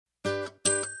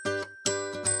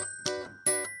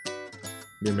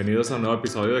Bienvenidos a un nuevo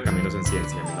episodio de Caminos en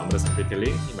Ciencia. Mi nombre es Enrique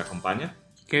Lin y me acompaña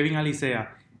Kevin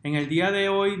Alicea. En el día de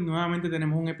hoy nuevamente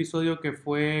tenemos un episodio que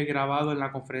fue grabado en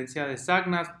la conferencia de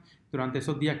SACNAS durante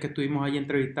esos días que estuvimos ahí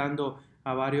entrevistando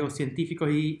a varios científicos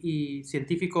y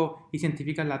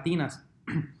científicas latinas.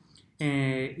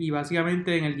 Y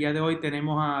básicamente en el día de hoy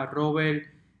tenemos a Robert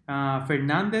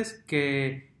Fernández,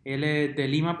 que él es de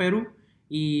Lima, Perú,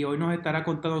 y hoy nos estará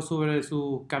contando sobre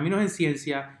sus caminos en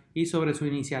ciencia y sobre su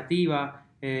iniciativa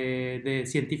de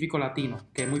científico latino,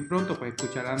 que muy pronto pues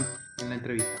escucharán en la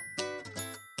entrevista.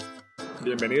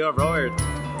 Bienvenido, Robert.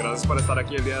 Gracias por estar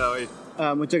aquí el día de hoy.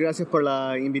 Muchas gracias por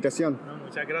la invitación. No,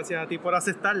 muchas gracias a ti por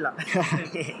aceptarla.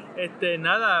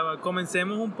 Nada,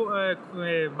 comencemos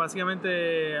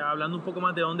básicamente hablando un poco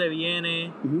más de dónde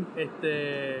vienes,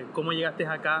 cómo llegaste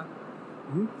acá.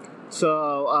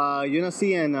 Yo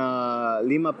nací en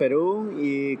Lima, Perú,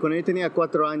 y cuando yo tenía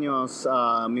 4 años,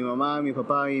 mi mamá, mi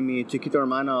papá y mi chiquito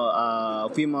hermano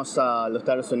fuimos a los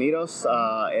Estados Unidos,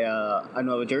 a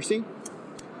Nueva Jersey.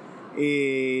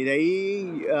 Y de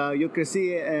ahí yo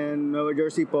crecí en Nueva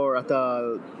Jersey por hasta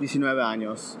 19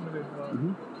 años.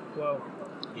 Wow.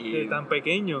 Y tan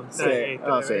pequeño. Sí.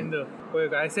 Tremendo.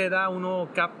 Porque a esa edad uno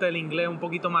capta el inglés un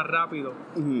poquito más rápido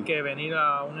que venir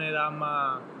a una edad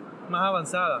más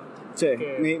avanzada. Sí,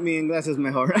 mi inglés es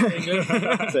mejor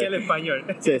que el español.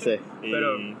 Sí.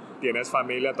 Pero, ¿Tienes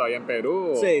familia todavía en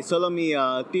Perú? Sí, solo mi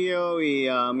tío y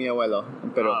mi abuelo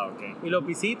en Perú. Okay. ¿Y los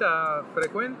visitas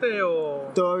frecuente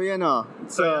o...? Todavía no.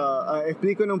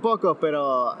 Explico un poco,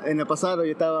 pero en el pasado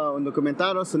yo estaba un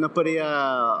documentado, no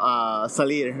podía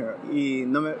salir. Y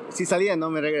si salía, no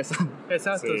me regresan.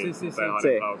 Exacto, sí.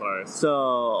 Otra vez.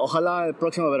 Ojalá el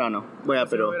próximo verano voy a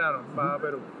Perú. Vas a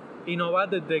Perú. ¿Y no vas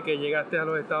desde que llegaste a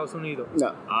los Estados Unidos?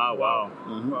 No. Wow.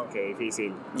 Qué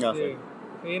difícil. No, sí.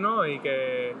 Y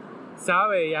que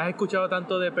sabes y has escuchado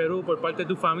tanto de Perú por parte de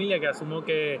tu familia que asumo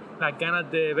que las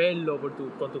ganas de verlo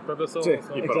con tus propios ojos.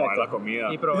 Sí, Y probar la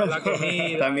comida. Y probar la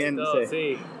comida. También, y todo,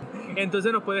 sí.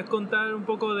 Entonces, ¿nos puedes contar un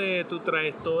poco de tu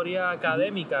trayectoria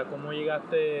académica? ¿Cómo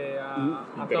llegaste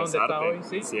hasta donde estás hoy?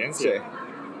 ¿Sí? Ciencia.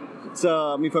 Sí.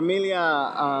 Mi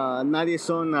familia, nadie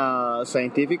son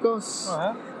científicos.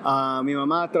 Ajá. Mi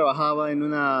mamá trabajaba en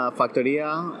una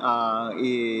factoría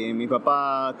y mi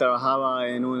papá trabajaba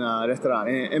en un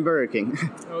restaurante, en Burger King.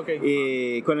 Okay.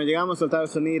 Y cuando llegamos a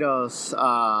Estados Unidos,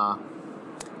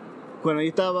 cuando yo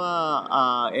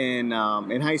estaba en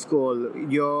high school,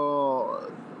 yo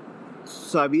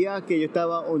sabía que yo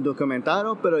estaba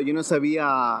undocumentado, pero yo no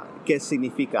sabía qué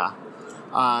significa.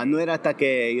 No era hasta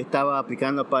que yo estaba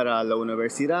aplicando para la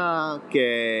universidad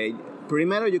que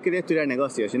primero yo quería estudiar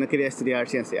negocios, yo no quería estudiar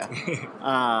ciencia.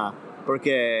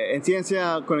 Porque en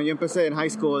ciencia, cuando yo empecé en high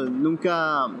school,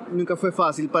 nunca fue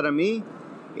fácil para mí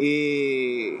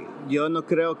y yo no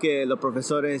creo que los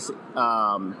profesores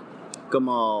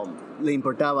como le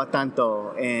importaba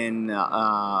tanto en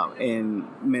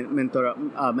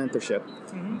mentorship.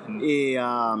 Y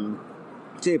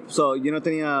sí, yo no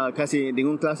tenía casi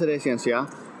ninguna clase de ciencia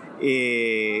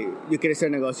y yo quería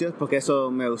hacer negocios porque eso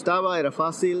me gustaba, era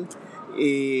fácil.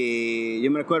 Y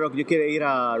yo me recuerdo que yo quería ir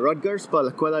a Rutgers para la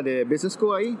escuela de Business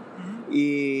School ahí.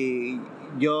 Y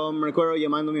yo me recuerdo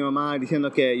llamando a mi mamá diciendo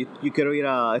que yo quiero ir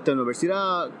a esta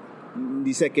universidad.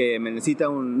 Dice que me necesita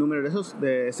un número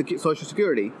de Social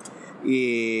Security.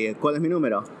 ¿Y cuál es mi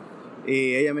número?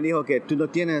 Y ella me dijo que tú no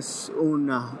tienes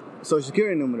un Social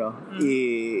Security número.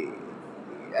 Y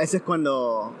ese es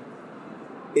cuando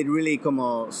it really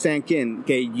como sank in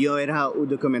que yo era un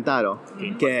documentado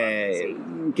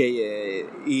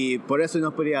y por eso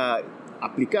no podía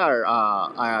aplicar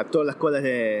a todas las escuelas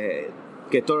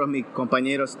que todos mis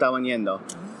compañeros estaban yendo.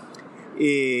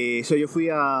 Y yo fui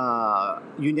a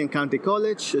Union County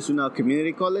College, es una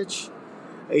community college,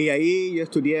 y ahí yo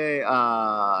estudié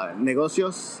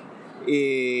negocios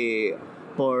y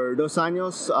por 2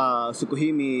 años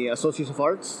cogí mi Associate of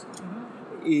Arts.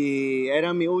 Y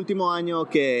era mi último año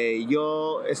que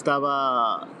yo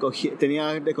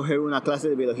tenía de coger una clase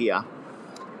de biología.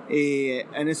 Y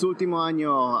en ese último año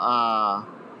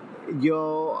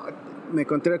yo me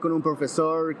encontré con un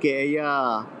profesor que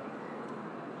ella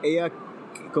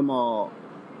como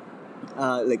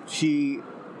she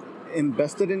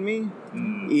invested in me.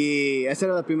 Y esa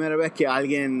era la primera vez que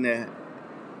alguien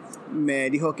me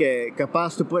dijo que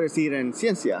capaz tú puedes ir en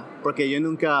ciencia, porque yo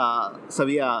nunca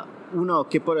sabía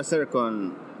qué puedo hacer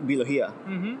con biología.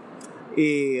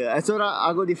 Y eso era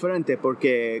algo diferente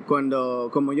porque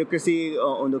como yo crecí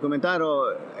un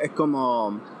documentado, es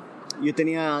como yo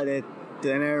tenía de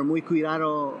tener muy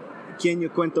cuidado quién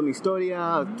yo cuento mi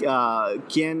historia,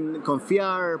 quién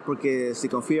confiar, porque si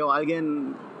confío a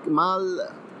alguien mal,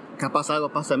 capaz algo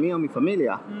pasa a mí o a mi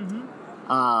familia.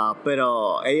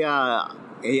 Pero ella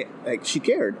she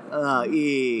cared.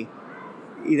 Y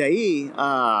de ahí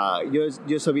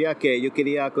yo sabía que yo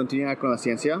quería continuar con la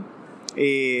ciencia.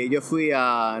 Y yo fui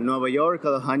a Nueva York a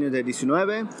los años de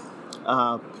 19,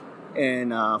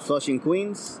 en Flushing,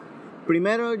 Queens.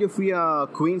 Primero yo fui a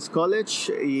Queens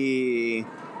College y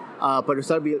para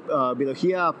usar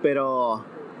biología, pero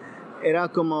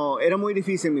era muy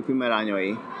difícil mi primer año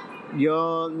ahí.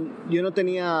 Yo no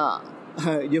tenía...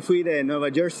 Yo fui de Nueva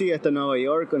Jersey hasta Nueva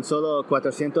York con solo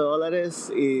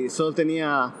 $400 y solo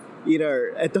tenía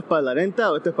 ¿esto es para la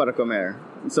renta o esto es para comer?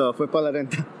 Fue para la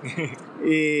renta.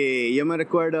 Y yo me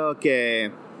recuerdo que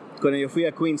cuando yo fui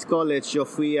a Queens College, yo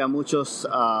fui a muchos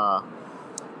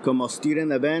como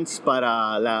student events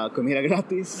para la comida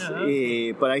gratis.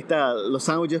 Y por ahí está los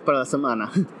sándwiches para la semana.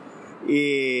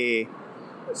 Y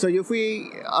yo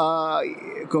fui,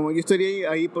 como yo estudié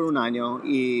ahí por un año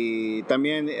y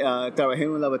también trabajé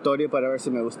en un laboratorio para ver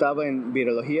si me gustaba en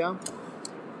virología,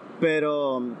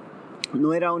 pero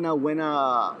no era una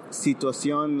buena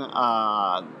situación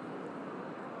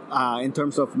in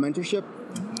terms of mentorship.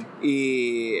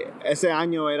 Y ese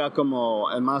año era como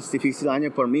el más difícil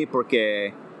año por mí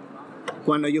porque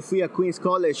cuando yo fui a Queens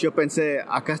College yo pensé,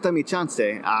 acá está mi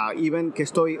chance, even que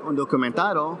estoy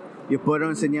undocumentado, yo puedo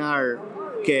enseñar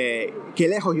que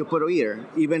lejos yo puedo ir,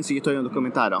 even si yo estoy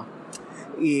undocumentado.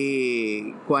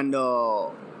 Y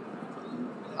cuando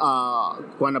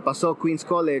pasó Queens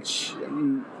College,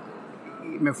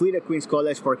 me fui de Queens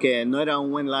College porque no era un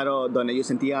buen lado donde yo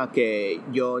sentía que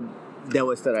yo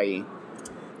debo estar ahí.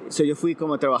 Yo fui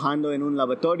como trabajando en un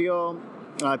laboratorio,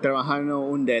 trabajando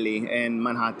en un deli en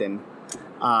Manhattan.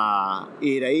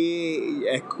 Y de ahí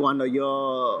es cuando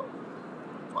yo,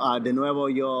 de nuevo,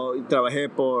 yo trabajé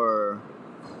por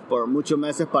muchos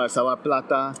meses para salvar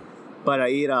plata para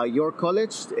ir a York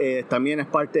College. También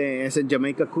es en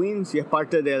Jamaica, Queens, y es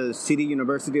parte del City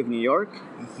University of New York.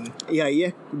 Y ahí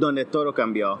es donde todo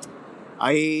cambió.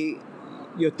 Ahí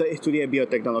yo estudié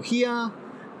biotecnología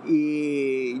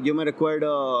y yo me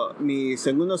recuerdo mi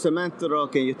segundo semestre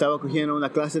que yo estaba cogiendo una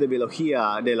clase de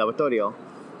biología de laboratorio.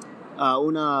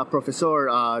 Una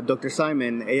profesora, Dr.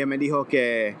 Simon, ella me dijo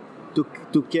que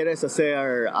tú quieres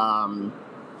hacer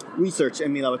research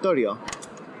en mi laboratorio.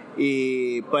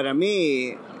 Y para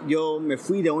mí, yo me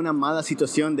fui de una mala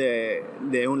situación de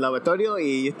un laboratorio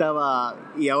y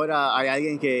ahora hay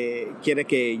alguien que quiere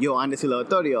que yo ande su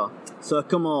laboratorio. Es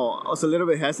como, I was a little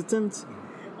bit hesitant,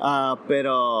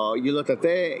 pero yo lo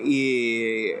traté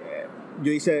y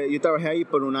yo trabajé ahí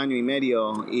por un año y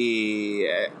medio y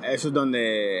eso es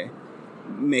donde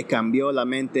me cambió la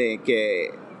mente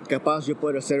que capaz yo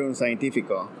puedo ser un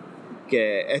científico.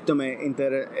 Que esto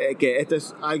que esto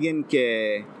es alguien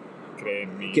que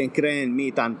cree en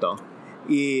mí tanto.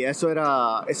 Y eso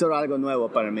era algo nuevo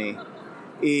para mí.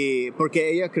 Y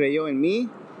porque ella creyó en mí,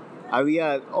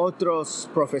 había otros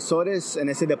profesores en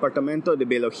ese departamento de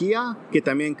biología que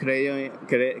también creyeron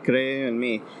en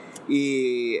mí.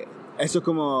 Y eso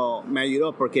como me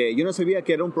ayudó porque yo no sabía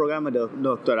que era un programa de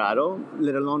doctorado,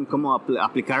 let alone cómo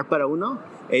aplicar para uno.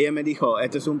 Ella me dijo,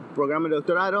 este es un programa de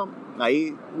doctorado.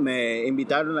 Ahí me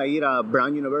invitaron a ir a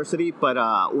Brown University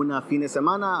para una fin de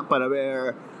semana para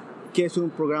ver qué es un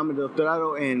programa de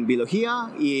doctorado en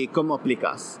biología y cómo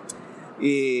aplicas.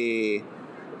 Y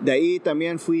de ahí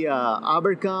también fui a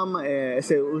Abercrombie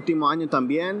ese último año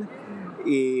también.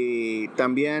 Y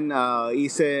también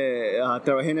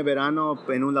trabajé en el verano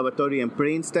en un laboratorio en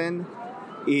Princeton.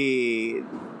 Y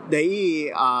de ahí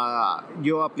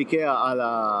yo apliqué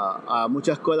a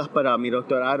muchas escuelas para mi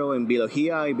doctorado en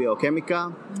biología y bioquímica.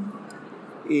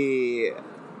 Y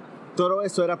todo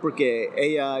eso era porque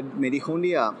ella me dijo un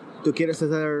día, ¿tú quieres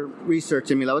hacer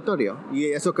research en mi laboratorio? Y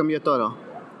eso cambió todo.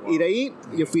 Y de ahí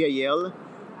yo fui a Yale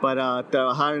para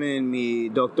trabajar en mi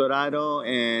doctorado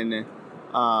en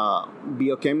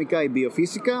bioquímica y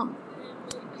biofísica.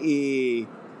 Y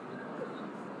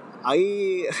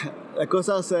ahí las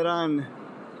cosas eran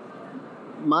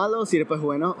malos y después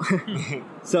bueno.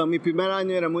 Mi primer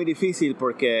año era muy difícil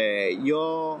porque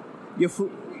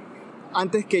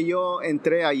antes que yo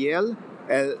entré a Yale,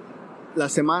 el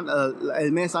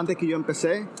mes antes que yo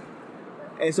empecé,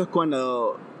 eso es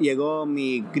cuando llegó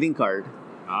mi green card.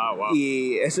 Wow.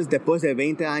 Y eso es después de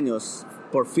 20 años,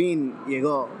 por fin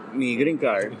llegó mi green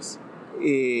card.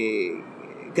 Y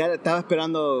estaba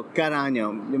esperando cada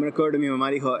año. Yo me recuerdo mi mamá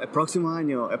dijo, el próximo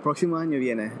año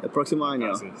viene, el próximo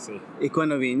año. Sí. Y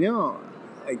cuando vino,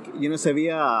 yo no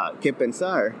sabía qué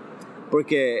pensar,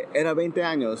 porque era 20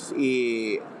 años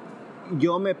y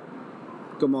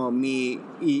como mi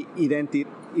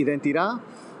identidad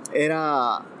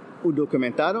era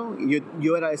documentaron,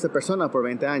 yo era esa persona por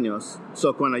 20 años.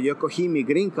 So, cuando yo cogí mi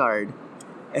green card,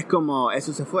 es como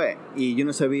eso se fue. Y yo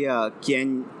no sabía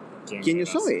quién yo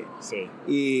soy. Sí.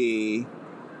 Y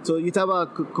so, yo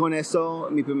estaba con eso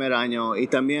mi primer año. Y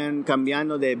también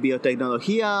cambiando de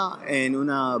biotecnología en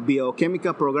una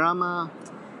bioquímica programa.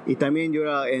 Y también yo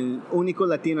era el único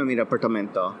latino en mi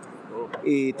departamento.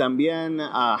 Y también,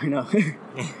 no.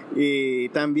 Y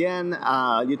también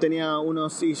yo tenía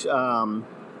unos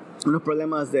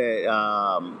problemas de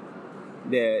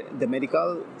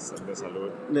medical, De salud.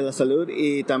 de la salud,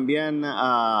 y también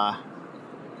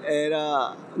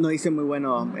no hice muy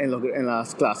bueno en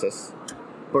las clases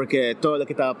porque todo lo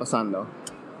que estaba pasando.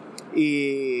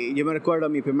 Y yo me recuerdo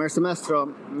mi primer semestre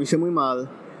me hice muy mal.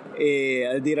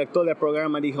 El director del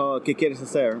programa dijo: ¿qué quieres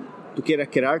hacer? ¿Tú quieres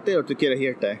quedarte o tú quieres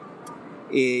irte?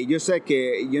 Y yo sé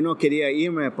que yo no quería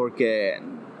irme porque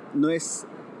no es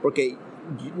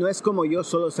como yo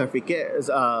solo sacrificas.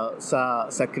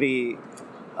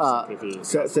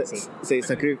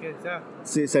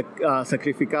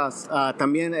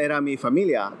 También era mi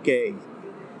familia que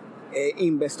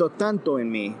investó tanto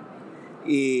en mí,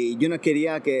 y yo no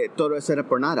quería que todo eso era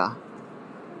por nada.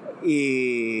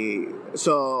 Y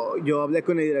yo hablé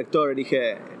con el director y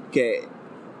dije que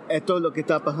esto es lo que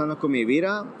está pasando con mi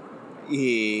vida,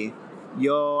 y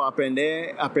yo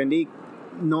aprendí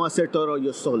no hacer todo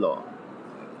yo solo.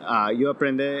 Yo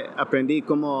aprendí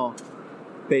cómo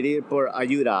pedir por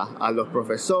ayuda a los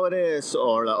profesores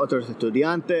o a otros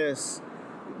estudiantes,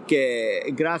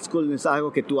 que grad school es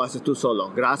algo que tú haces tú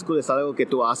solo. Grad school es algo que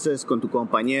tú haces con tus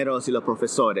compañeros y los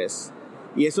profesores.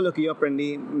 Y eso es lo que yo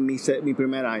aprendí mi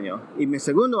primer año. Y mi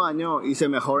segundo año hice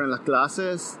mejor en las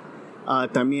clases.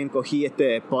 También cogí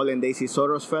Paul and Daisy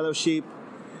Soros Fellowship.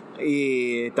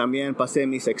 Y también pasé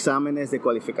mis exámenes de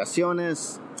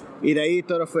cualificaciones. Y de ahí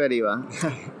todo fue arriba.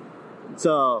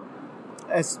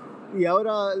 Y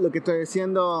ahora lo que estoy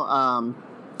haciendo,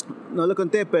 no lo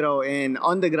conté, pero en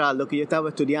undergrad lo que yo estaba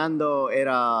estudiando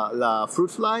era la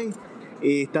fruit fly.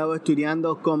 Y estaba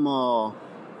estudiando como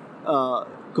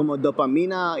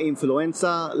dopamina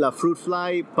influenza la fruit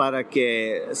fly para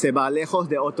que se va lejos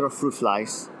de otros fruit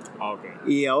flies. Okay.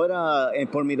 Y ahora,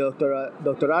 por mi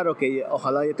doctorado, que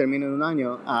ojalá ya termine en un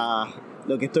año,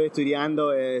 lo que estoy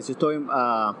estudiando es, estoy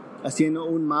haciendo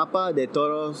un mapa de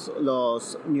todos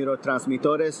los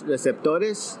neurotransmisores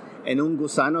receptores en un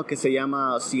gusano que se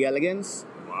llama C. elegans.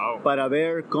 Wow. Para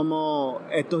ver cómo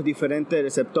estos diferentes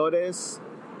receptores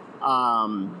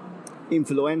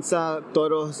influencian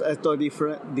todos estos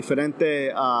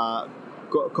diferentes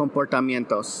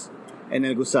comportamientos en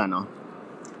el gusano.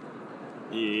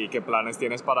 ¿Y qué planes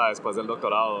tienes para después del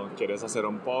doctorado? ¿Quieres hacer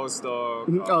un postdoc?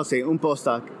 Oh, sí, un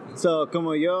postdoc.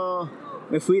 Como yo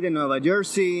me fui de Nueva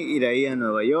Jersey y de ahí a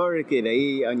Nueva York y de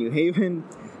ahí a New Haven,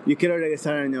 yo quiero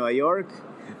regresar a Nueva York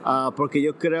porque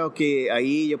yo creo que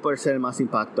ahí yo puedo hacer más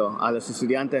impacto a los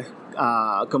estudiantes.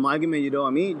 Como alguien me ayudó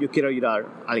a mí, yo quiero ayudar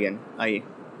a alguien ahí.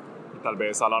 Tal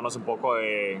vez hablarnos un poco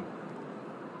de...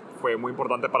 Fue muy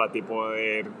importante para ti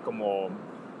poder como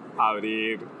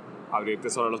abrirte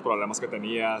sobre los problemas que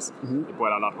tenías y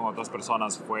poder hablar con otras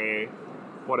personas. ¿Fue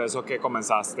por eso que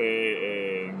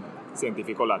comenzaste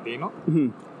Científico Latino?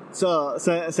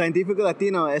 Científico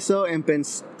Latino, eso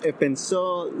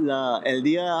pensó el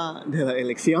día de la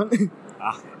elección.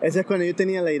 Esa es cuando yo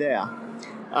tenía la idea.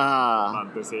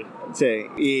 Antes, sí. Sí,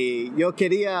 y yo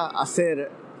quería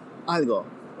hacer algo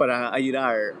para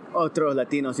ayudar a otros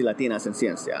latinos y latinas en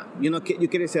ciencia. Yo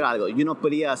quería hacer algo, yo no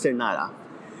podía hacer nada.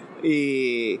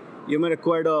 Y yo me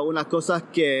recuerdo unas cosas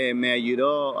que me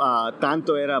ayudó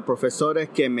tanto, eran profesores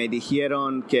que me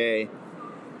dijeron que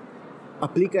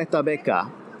aplica esta beca,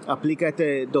 aplica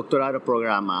este doctorado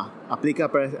programa,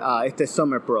 aplica a este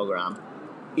summer program.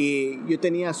 Y yo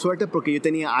tenía suerte porque yo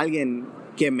tenía alguien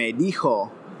que me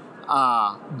dijo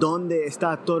dónde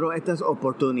están todas estas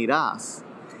oportunidades.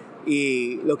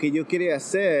 Y lo que yo quería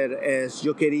hacer es,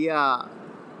 yo quería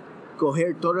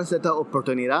coger todas estas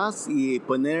oportunidades y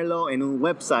ponerlo en un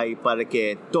website para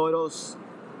que todos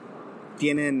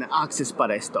tienen acceso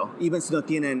para esto, even si no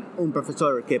tienen un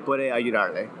profesor que puede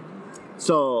ayudarle.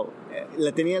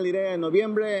 Le tenía la idea en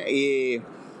noviembre, y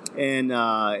en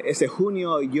ese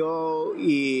junio yo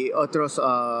y otros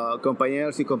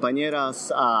compañeros y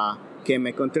compañeras que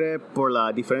me encontré por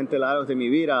los diferentes lados de mi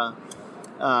vida,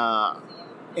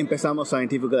 empezamos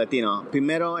Científico Latino.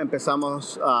 Primero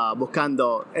empezamos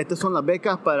buscando, estas son las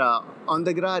becas para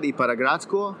undergrad y para grad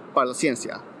school, para la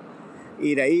ciencia.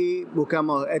 Y de ahí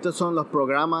buscamos, estos son los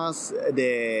programas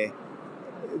de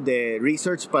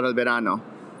research para el verano.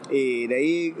 Y de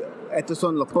ahí, estos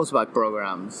son los postbac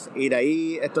programs. Y de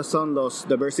ahí, estos son los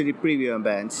Diversity Preview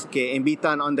Events que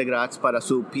invitan undergrads para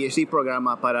su PhD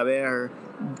programa para ver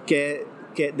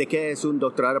de qué es un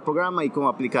doctorado programa y cómo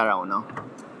aplicar a uno.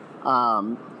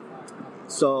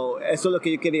 Eso es lo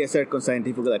que yo quería hacer con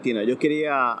Científico Latino. Yo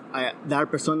quería dar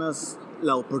personas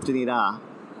la oportunidad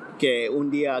que un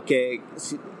día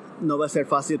no va a ser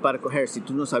fácil para coger si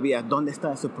tú no sabías dónde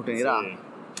está esa oportunidad. Sí.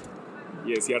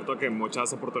 Y es cierto que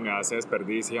muchas oportunidades se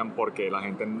desperdician porque la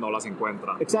gente no las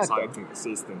encuentra. Exacto. No sabe que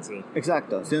existen, sí.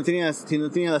 Exacto. Si no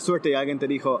tenías la suerte y alguien te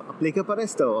dijo, aplica para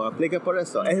esto o aplica por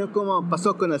esto. Eso es como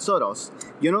pasó con el Soros.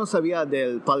 Yo no sabía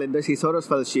del Palendersi Soros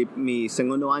Fellowship mi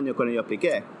segundo año cuando yo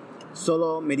apliqué.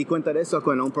 Solo me di cuenta de eso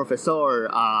cuando un profesor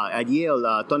a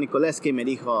Yale, Tony Koleski, me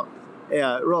dijo,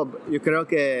 Rob, yo creo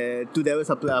que tú debes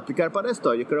aplicar para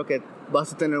esto. Yo creo que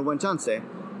vas a tener un buen chance.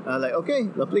 Ok,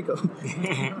 lo aplico.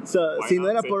 Si no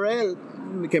era por él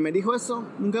que me dijo eso,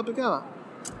 nunca aplicaba.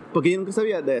 Porque yo nunca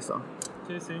sabía de eso.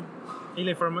 Sí, sí. Y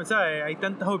la información, hay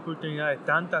tantas oportunidades,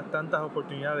 tantas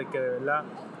oportunidades que de verdad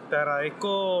te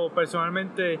agradezco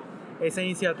personalmente esa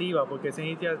iniciativa, porque esa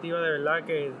iniciativa de verdad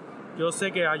que yo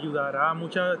sé que ayudará a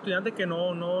muchos estudiantes que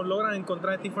no logran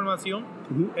encontrar esta información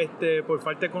por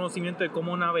falta de conocimiento de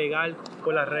cómo navegar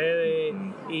por las redes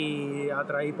y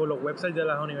atraer por los websites de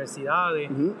las universidades.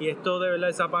 Y esto de verdad,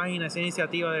 esa página, esa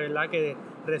iniciativa de verdad que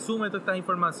resume toda esta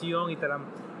información y te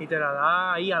la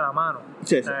da ahí a la mano.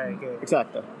 Sí,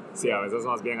 exacto. Sí, a veces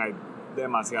más bien hay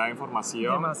demasiada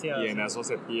información y en eso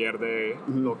se pierde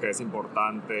lo que es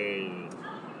importante y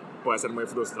puede ser muy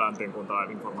frustrante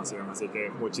encontrar información, así que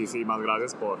muchísimas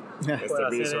gracias por este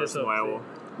resource nuevo.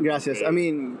 Sí. Gracias.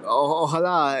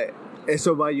 Ojalá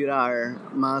eso va a ayudar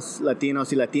más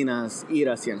latinos y latinas a ir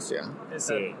a ciencia.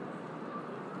 Sí.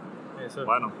 Eso.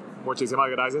 Bueno,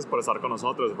 muchísimas gracias por estar con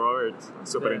nosotros, Robert.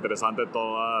 Súper interesante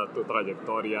toda tu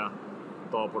trayectoria,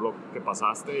 todo por lo que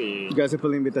pasaste. Y gracias por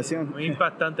la invitación. Muy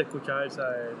impactante escuchar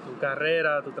tu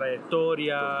carrera, tu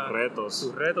trayectoria.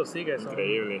 Tus retos, sí, que son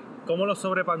increíble. Cómo los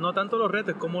sobrepasaste, no tanto los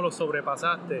retos, cómo los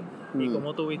sobrepasaste y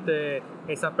cómo tuviste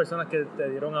esas personas que te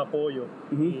dieron apoyo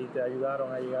y te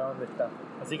ayudaron a llegar a donde estás.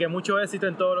 Así que mucho éxito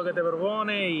en todo lo que te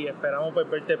propone y esperamos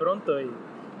verte pronto y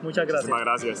muchas gracias. Muchísimas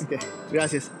gracias. Okay.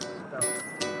 Gracias.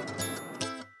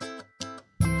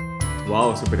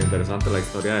 Wow, súper interesante la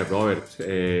historia de Robert.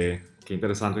 Qué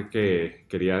interesante que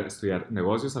quería estudiar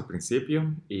negocios al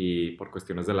principio y por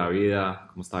cuestiones de la vida,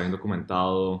 como estaba bien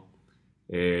documentado,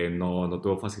 no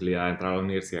tuvo facilidad de entrar a la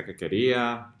universidad que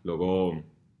quería. Luego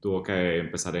tuvo que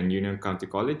empezar en Union County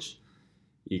College.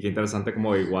 Y qué interesante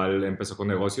como igual empezó con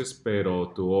negocios, pero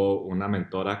tuvo una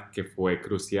mentora que fue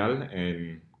crucial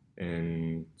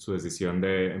en su decisión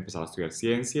de empezar a estudiar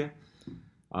ciencia.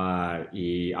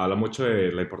 Y habla mucho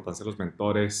de la importancia de los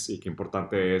mentores y qué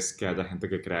importante es que haya gente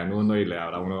que crea en uno y le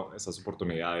abra a uno esas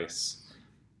oportunidades.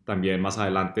 También más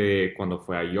adelante, cuando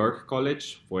fue a York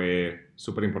College, fue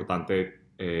súper importante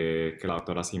que la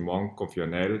doctora Simón confió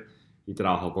en él y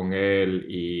trabajó con él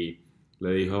y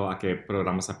le dijo a qué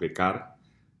programas aplicar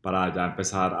para ya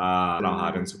empezar a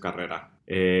trabajar en su carrera.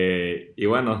 Y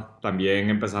bueno, también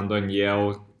empezando en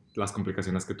Yale, las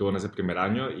complicaciones que tuvo en ese primer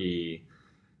año y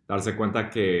darse cuenta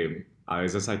que a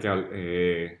veces hay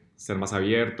que ser más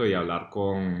abierto y hablar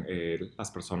con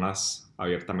las personas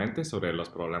abiertamente sobre los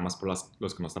problemas por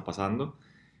los que nos está pasando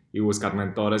y buscar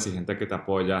mentores y gente que te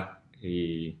apoya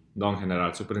y en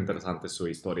general súper interesante su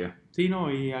historia. Sí,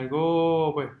 no, y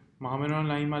algo pues más o menos en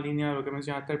la misma línea de lo que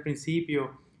mencionaste al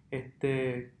principio,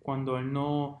 cuando él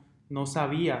no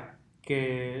sabía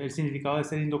que el significado de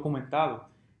ser indocumentado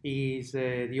y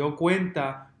se dio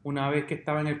cuenta una vez que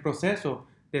estaba en el proceso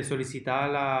de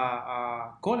solicitar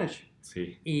a college.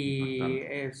 Sí, y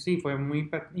sí, fue muy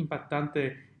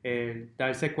impactante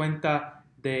darse cuenta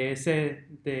de ese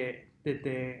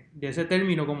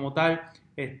término como tal,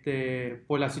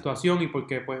 por la situación y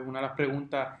porque pues una de las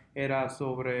preguntas era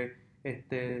sobre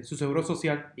su seguro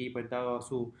social y pues dado a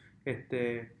su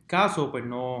caso pues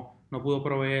no pudo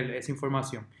proveer esa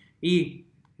información y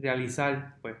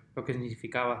realizar pues lo que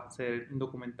significaba ser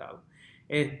indocumentado.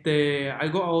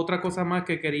 Otra cosa más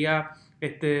que quería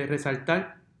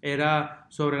resaltar era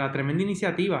sobre la tremenda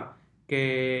iniciativa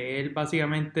que él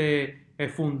básicamente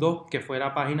fundó, que fue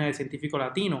la página de Científico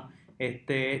Latino.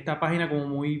 Esta página, como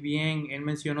muy bien él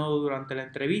mencionó durante la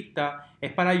entrevista,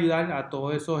 es para ayudar a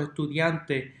todos esos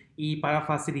estudiantes y para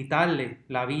facilitarle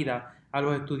la vida a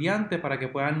los estudiantes para que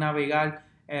puedan navegar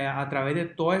a través de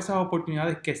todas esas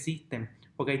oportunidades que existen.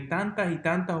 Porque hay tantas y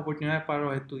tantas oportunidades para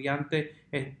los estudiantes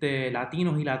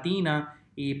latinos y latinas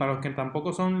y para los que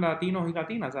tampoco son latinos y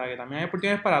latinas, ¿sabes? Que también hay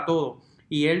oportunidades para todos.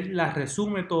 Y él las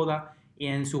resume todas y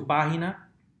en su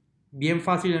página, bien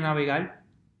fácil de navegar.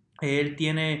 Él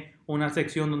tiene una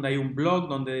sección donde hay un blog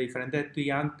donde diferentes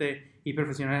estudiantes y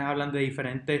profesionales hablan de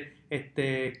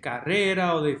diferentes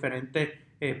carreras o de diferentes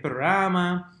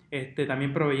programas,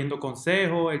 también proveyendo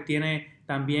consejos. Él tiene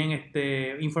también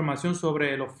información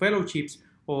sobre los fellowships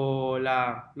o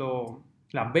las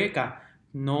becas,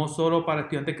 no solo para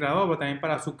estudiantes graduados, pero también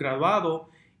para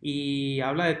subgraduados, y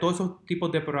habla de todos esos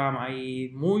tipos de programas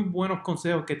y muy buenos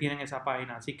consejos que tienen esa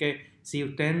página. Así que si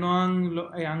ustedes no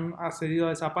han accedido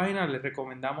a esa página, les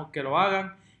recomendamos que lo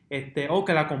hagan, o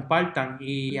que la compartan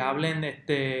y hablen,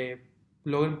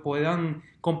 puedan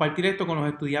compartir esto con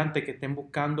los estudiantes que estén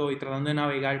buscando y tratando de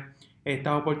navegar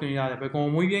estas oportunidades. Pero como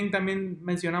muy bien también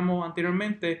mencionamos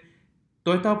anteriormente,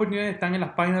 todas estas oportunidades están en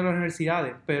las páginas de las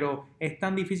universidades, pero es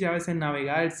tan difícil a veces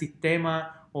navegar el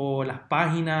sistema o las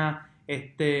páginas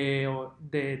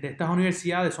de estas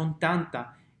universidades, son tantas,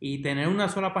 y tener una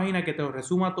sola página que te lo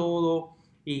resuma todo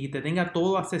y te tenga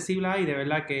todo accesible ahí, de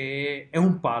verdad que es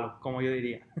un palo, como yo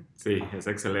diría. Sí, es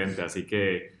excelente. Así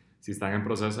que si están en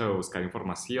proceso de buscar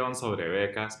información sobre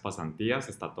becas, pasantías,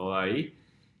 está todo ahí.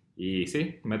 Y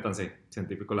sí, métanse,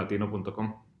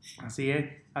 cientificolatino.com. Así es.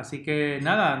 Así que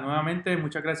nada, nuevamente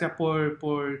muchas gracias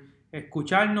por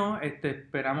escucharnos.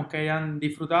 Esperamos que hayan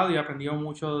disfrutado y aprendido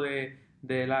mucho de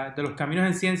los caminos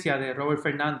en ciencia de Robert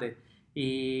Fernández.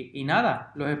 Y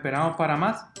nada, los esperamos para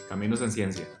más. Caminos en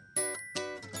Ciencia.